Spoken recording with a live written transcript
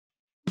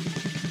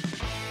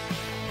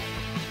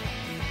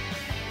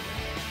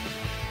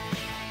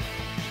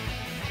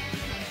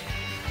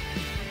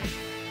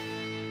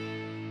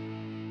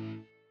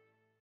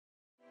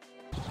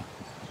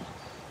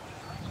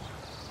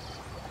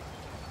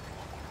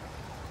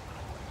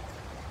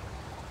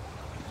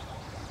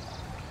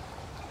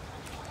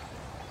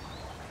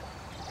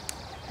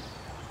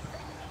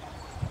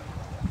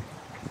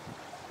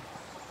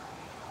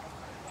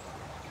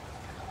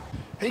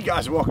Hey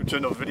guys, and welcome to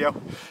another video.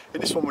 In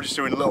this one we're just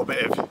doing a little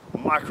bit of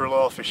micro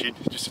lure fishing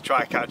just to try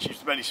and catch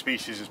as many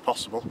species as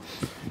possible,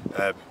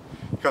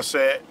 because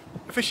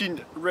fishing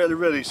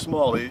really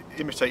small, it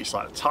imitates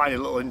like tiny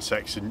little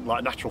insects and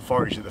like natural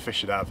forage that the fish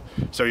should have.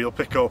 So you'll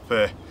pick up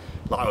like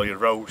all your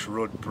roach,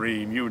 rudd,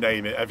 bream, you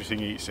name it,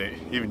 everything eats it,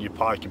 even your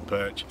pike and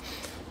perch.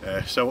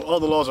 So all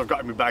the lures I've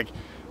got in my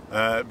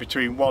bag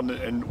between 1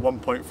 and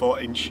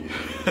 1.4 inch.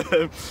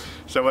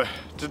 So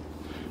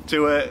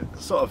to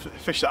sort of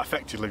fish that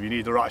effectively, you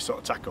need the right sort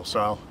of tackle.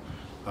 So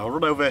I'll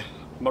run over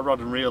my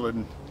rod and reel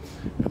and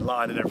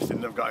line and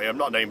everything that I've got here. I'm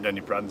not named any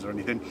brands or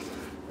anything,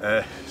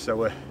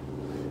 so it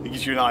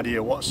gives you an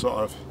idea what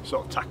sort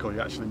of tackle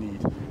you actually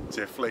need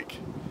to flick.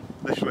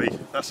 Literally,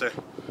 that's a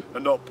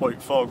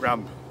 0.4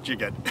 gram jig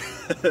head.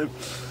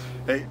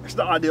 It's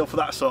not ideal for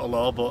that sort of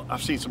lure, but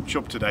I've seen some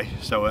chub today,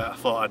 so I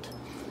thought I'd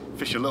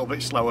fish a little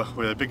bit slower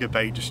with a bigger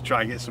bait just to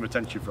try and get some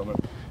attention from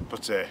them.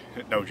 But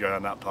no joy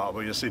on that part, but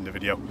you'll see in the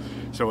video.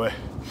 So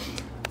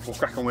we'll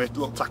crack on with a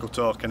little tackle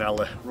talk and I'll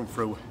run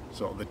through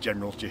sort of the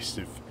general gist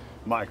of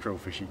micro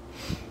fishing.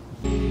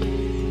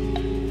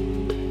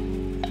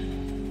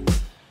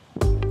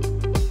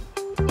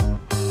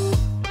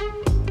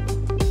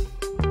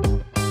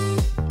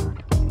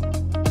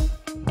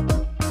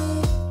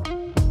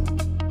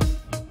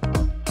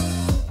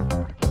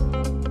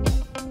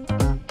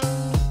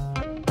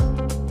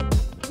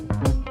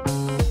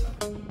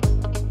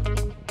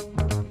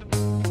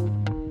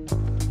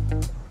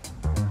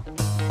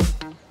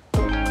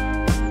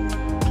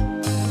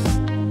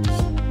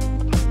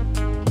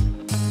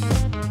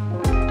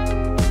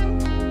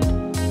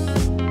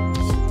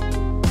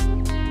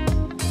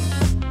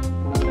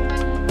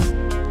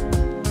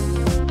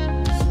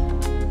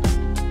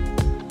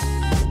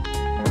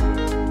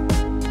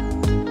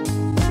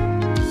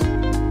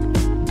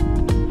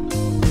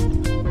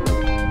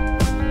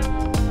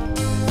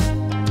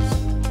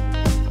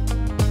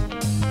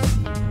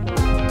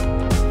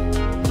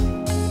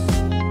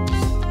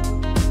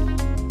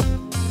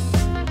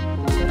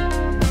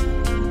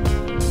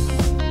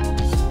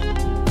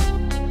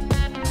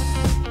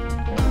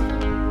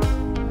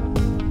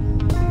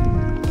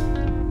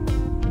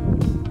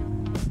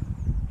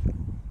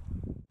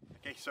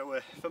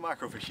 So for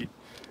micro fishing,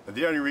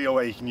 the only real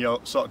way you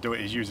can sort of do it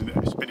is using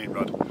a spinning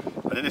rod,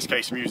 and in this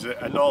case I'm using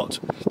a 0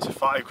 to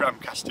 5 gram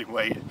casting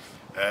weight,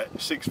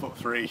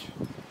 6'3".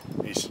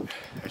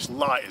 It's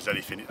light as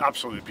anything. It's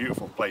absolutely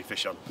beautiful to play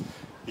fish on.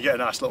 You get a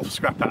nice little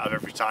scrap out of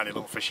every tiny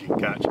little fish you can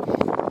catch.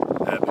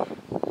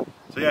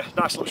 So yeah,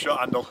 nice little short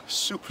handle,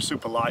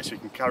 super light, so you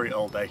can carry it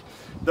all day.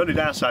 The only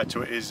downside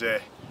to it is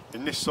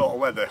in this sort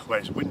of weather where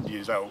it's windy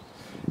as hell,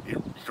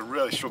 you can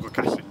really struggle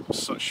casting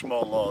such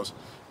small lures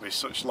with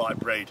such light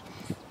braid.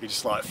 He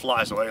just like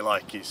flies away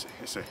like it's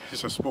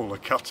a spool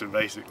of cotton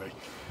basically.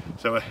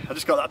 So I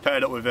just got that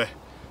paired up with a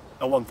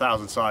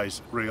 1000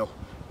 size reel.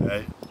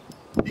 You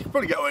can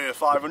probably get away with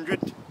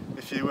 500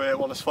 if you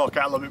want to fork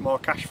out a little bit more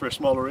cash for a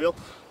smaller reel,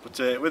 but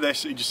with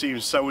this it just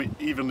seems so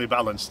evenly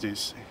balanced.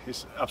 It's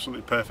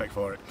absolutely perfect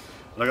for it.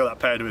 And I got that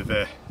paired with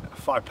a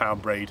 5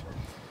 pound braid,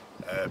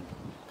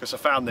 because I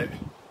found that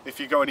if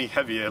you go any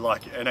heavier,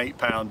 like an 8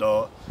 pound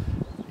or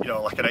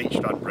like an 8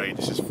 strand braid,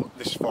 this is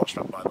 4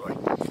 strand by the way,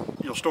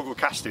 you'll struggle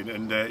casting,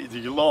 and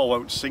your lure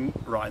won't sink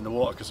right in the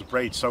water because the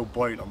braid's so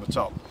buoyant on the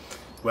top.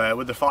 Where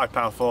with the 5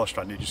 pound 4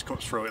 strand, it just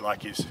cuts through it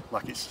like it's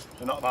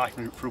not a knife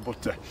through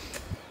butter.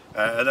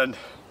 And then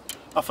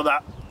after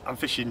that, I'm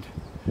fishing.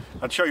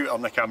 I'd show you it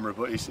on the camera,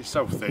 but it's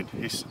so thin.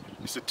 It's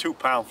a 2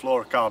 pound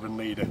fluorocarbon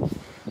leader.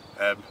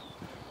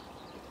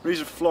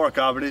 Reason for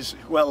fluorocarbon is,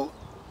 well,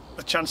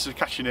 the chance of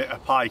catching a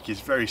pike is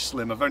very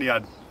slim. I've only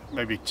had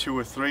maybe 2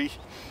 or 3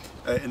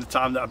 in the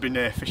time that I've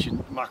been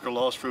fishing mackerel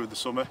lures through the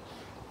summer.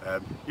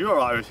 You're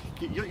alright,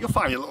 you'll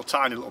find your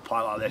tiny little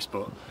pike like this,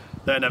 but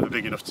they're never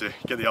big enough to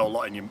get the whole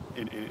lot in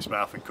its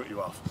mouth and cut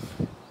you off.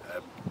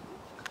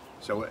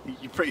 So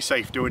you're pretty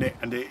safe doing it,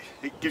 and it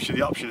gives you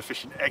the option of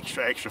fishing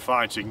extra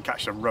fine, so you can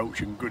catch some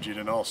roach and gudgeon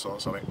and all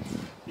sorts on it.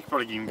 You can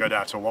probably even go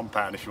down to a 1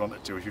 pound if you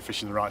wanted to, if you're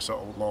fishing the right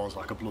sort of lures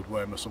like a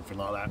bloodworm or something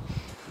like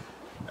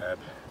that.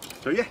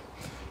 So yeah,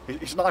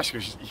 it's nice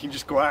because you can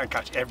just go out and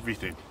catch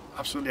everything,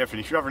 absolutely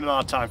everything. If you're having a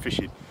hard time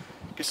fishing,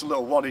 get some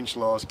little 1 inch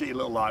lures, get your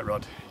little light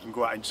rod, you can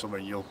go out in summer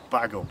and you'll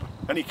bag up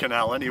any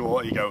canal, any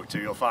water you go to,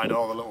 you'll find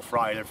all the little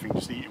fry and everything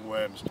just eating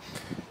worms.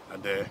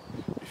 And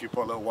if you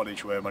put a little 1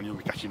 inch worm on, you'll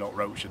be catching up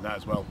roach and that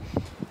as well.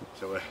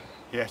 So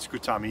yeah, it's a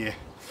good time of year.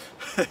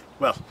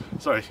 Well,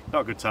 sorry,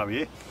 not a good time of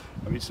year.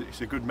 I mean,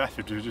 it's a good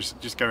method of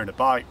just getting a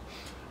bite.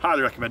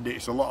 Highly recommend it.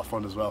 It's a lot of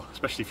fun as well,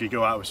 especially if you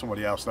go out with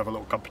somebody else and have a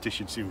little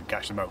competition, see who can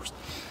catch the most.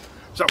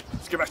 So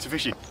let's get back to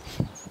fishing.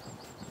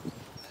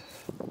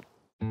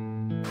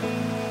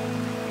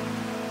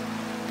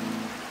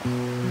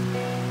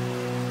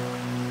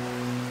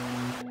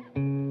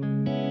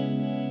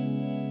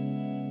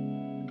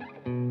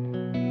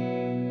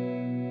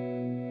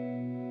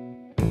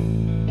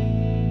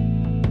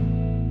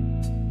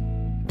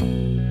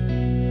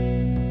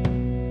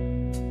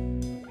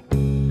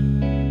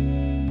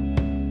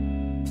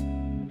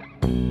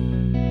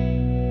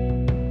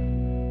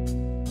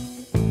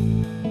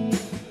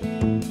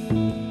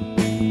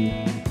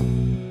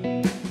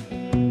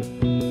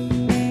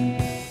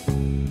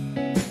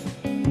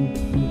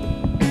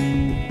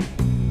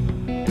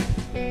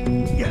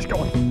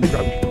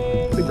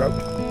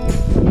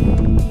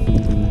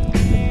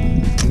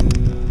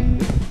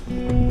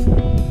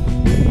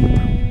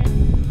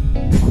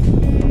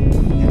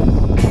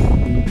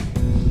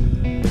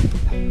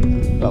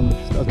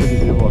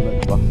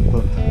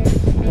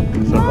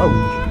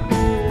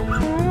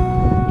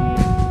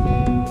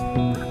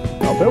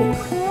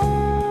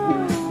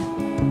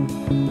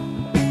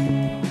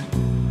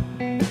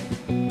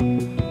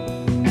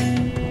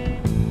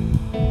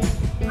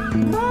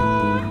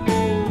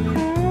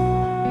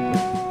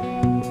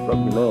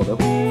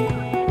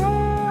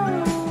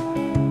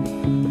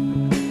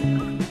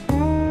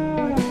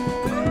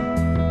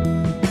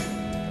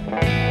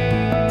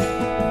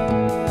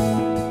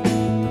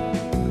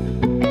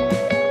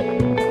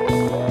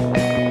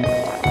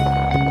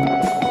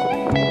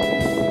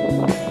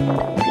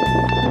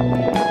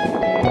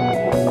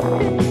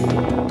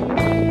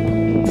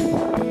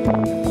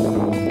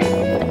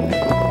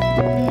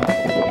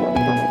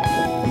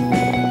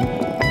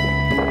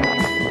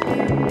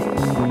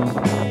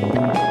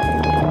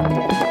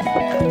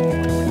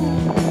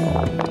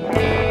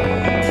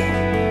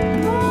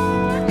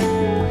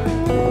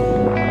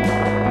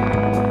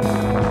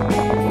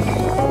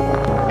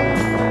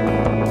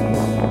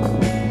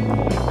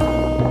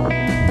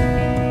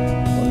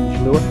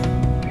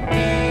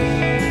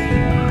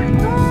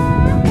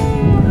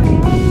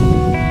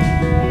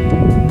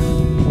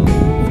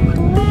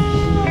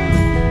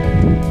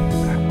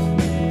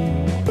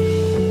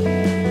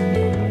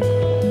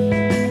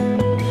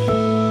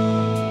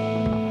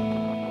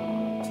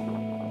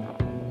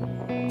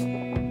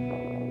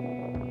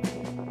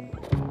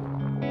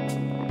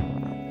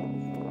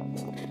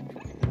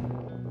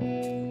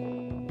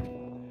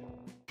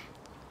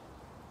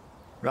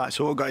 Right,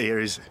 so what we've got here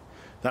is,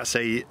 that's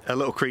a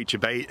little creature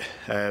bait.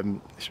 I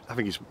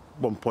think it's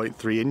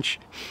 1.3 inch.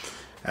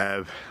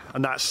 And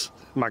that's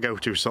my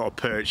go-to sort of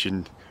perch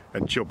and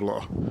chub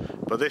lure.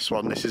 But this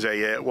is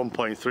a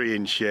 1.3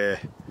 inch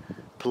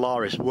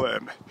Polaris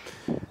worm.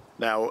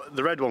 Now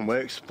the red one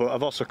works, but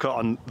I've also caught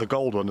on the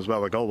gold one as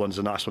well. The gold one's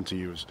a nice one to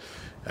use.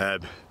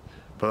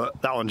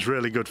 But that one's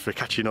really good for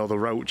catching all the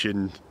roach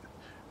and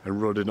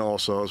rudd and all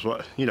sorts,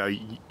 but you know,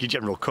 your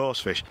general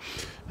coarse fish.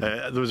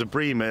 There was a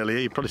bream earlier,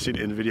 you've probably seen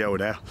it in the video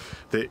now,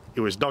 that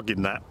it was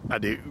dogging that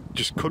and it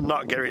just could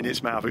not get it in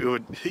its mouth. You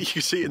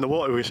could see it in the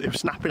water, it was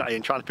snapping at you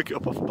and trying to pick it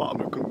up off the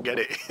bottom and couldn't get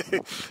it.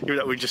 Even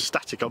though we were just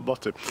static on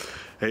bottom.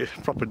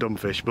 Proper dumb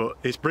fish, but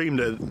it's bream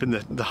that have been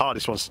the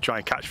hardest ones to try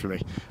and catch for me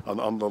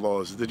on the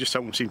lures. They just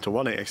don't seem to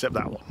want it, except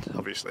that one,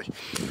 obviously.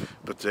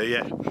 But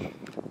yeah,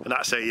 and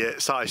that's a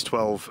size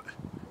 12,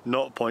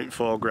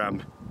 0.4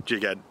 gram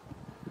jig head.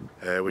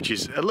 Which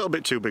is a little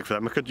bit too big for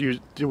them. I could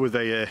do with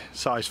a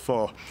size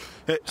 4.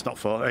 It's not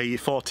 4, a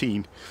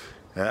 14.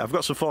 I've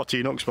got some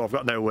 14 hooks, but I've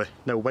got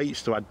no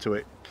weights to add to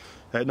it.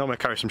 Normally I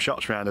carry some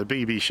shots around. A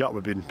BB shot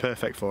would have been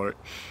perfect for it.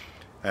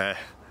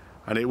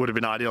 And it would have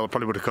been ideal. I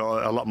probably would have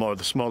caught a lot more of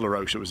the smaller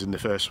roach that was in the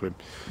first swim.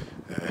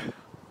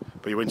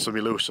 But you win some,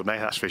 you lose some, eh?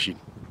 That's fishing.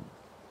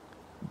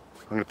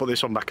 I'm going to put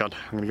this one back on.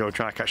 I'm going to go and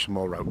try and catch some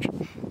more roach.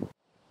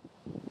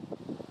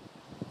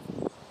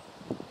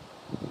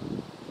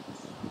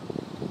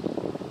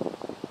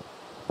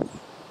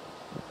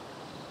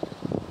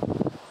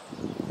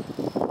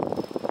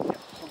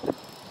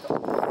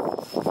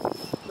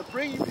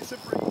 It's a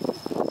bream.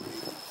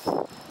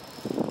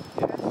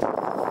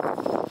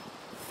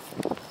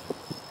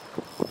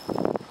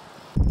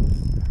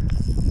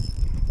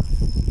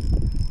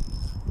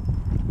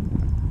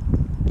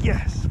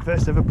 Yes,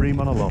 first ever bream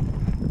on a log.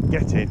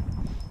 Get in.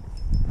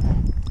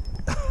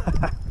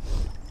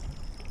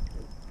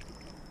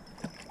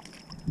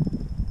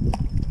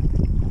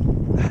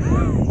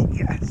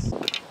 Yes.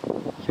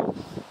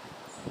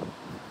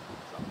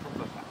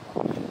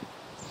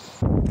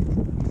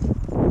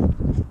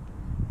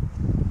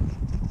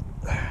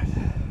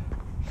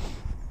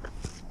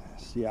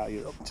 See how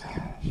you're hooked.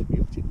 Should be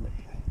hooked in there.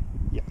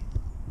 Yep.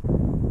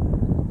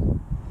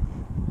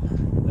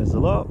 There's the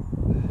lot.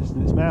 It's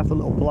in its mouth, a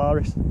little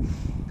Polaris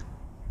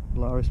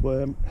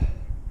worm.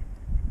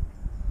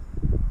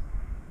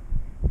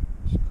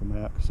 Just come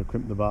out because I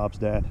crimped the barbs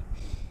down.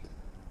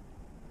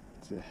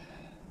 It's a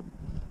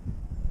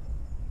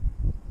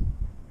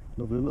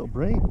lovely little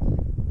bream.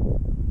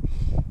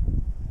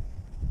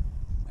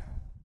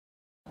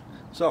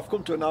 So I've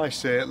come to a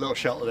nice little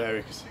sheltered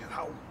area because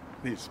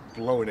it's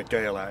blowing a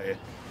gale out here.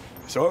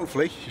 So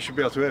hopefully you should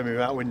be able to hear me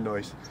without wind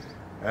noise.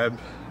 I'm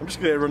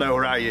just going to run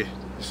over how you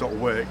sort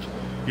of work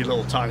your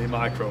little tiny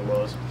micro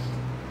lures.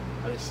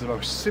 And it's the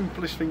most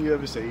simplest thing you've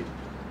ever seen.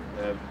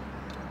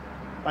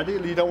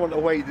 Ideally you don't want a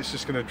weight that's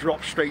just going to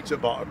drop straight to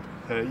the bottom.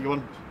 You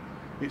want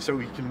it so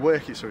you can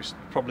work it so it's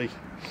probably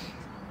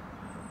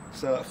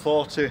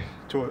 40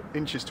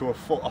 inches to a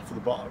foot off of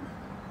the bottom.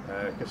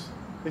 Because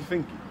if you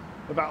think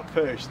about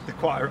perch, they're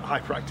quite a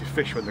hyperactive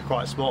fish when they're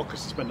quite small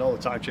because they spend all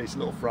the time chasing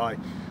little fry,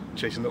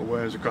 chasing little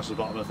worms across the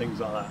bottom and things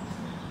like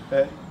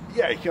that.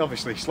 Yeah, you can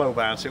obviously slow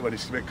bounce it when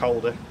it's a bit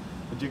colder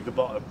and jig the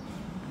bottom,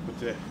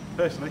 but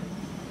personally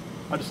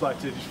I just like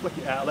to just flick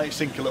it out, let it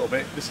sink a little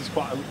bit. This is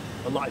quite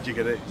a light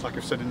jigger, it's like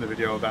I've said in the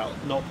video, about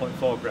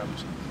 0.4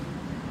 grams.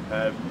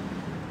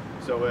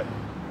 So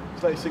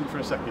just let it sink for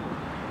a second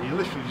and you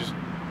literally just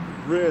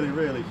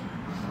really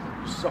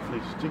just softly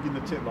just jigging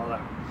the tip like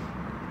that.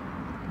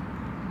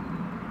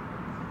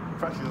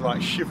 Practically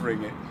like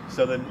shivering it,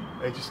 so then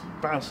they're just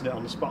bouncing it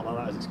on the spot like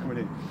that as it's coming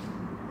in.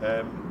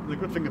 The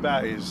good thing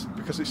about it is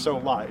because it's so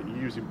light and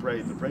you're using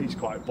braid, the braid's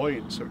quite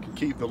buoyant, so it can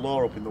keep the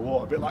lure up in the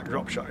water, a bit like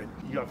drop shotting.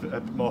 You got a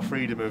bit more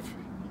freedom of,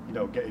 you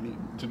know, getting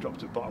it to drop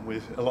to the bottom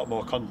with a lot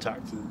more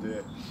contact, and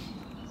you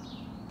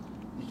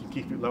can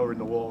keep it lower in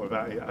the water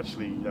without it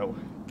actually, you know,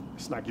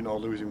 snagging or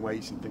losing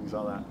weights and things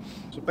like that.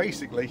 So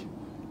basically,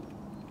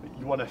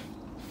 you want to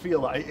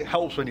feel like it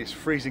helps when it's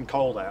freezing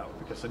cold out,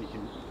 because then you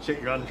can shake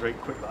your hands right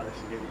quick like this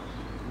and get it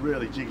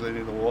really jiggling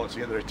in the water to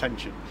get their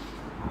attention.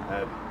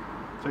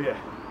 So yeah,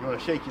 you want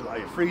to shake it like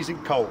you're freezing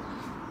cold.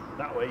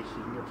 That way you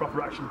can get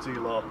proper action to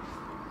your lure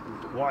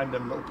and wind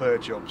them little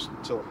perch ups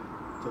until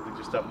they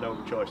just have no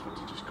choice but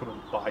to just come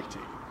and bite it.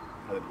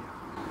 And then you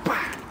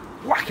bang,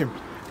 whack him,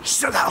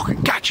 set that hook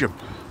and catch him.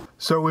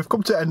 So we've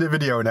come to the end of the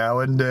video now,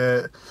 and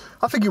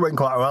I think it went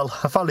quite well.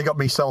 I finally got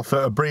myself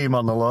a bream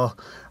on the lure,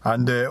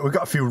 and we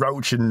got a few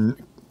roach and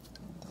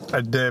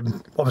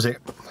what was it?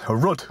 A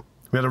rudd.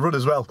 We had a rudd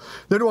as well.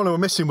 The only one we were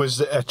missing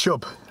was a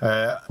chub.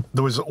 There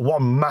was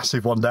one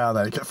massive one down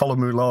there. He kept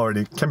following me lure, and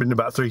he came in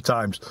about 3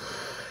 times,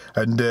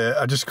 and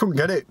I just couldn't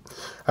get it.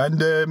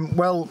 And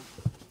well,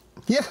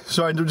 yeah,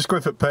 so I ended up just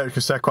going for perch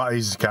because they're quite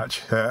easy to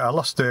catch. I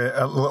lost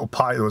a little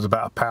pike that was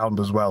about £1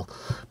 as well,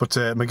 but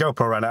my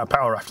GoPro ran out of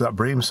power after that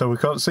bream, so we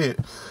can't see it.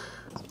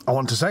 I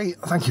want to say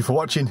thank you for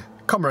watching.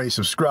 comment, rate,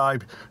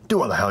 subscribe, do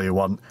what the hell you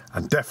want,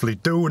 and definitely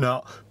do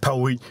not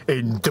poo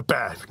in the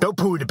bath. Don't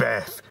poo in the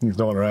bath. There's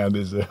no one around,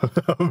 is there?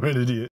 I'm an idiot.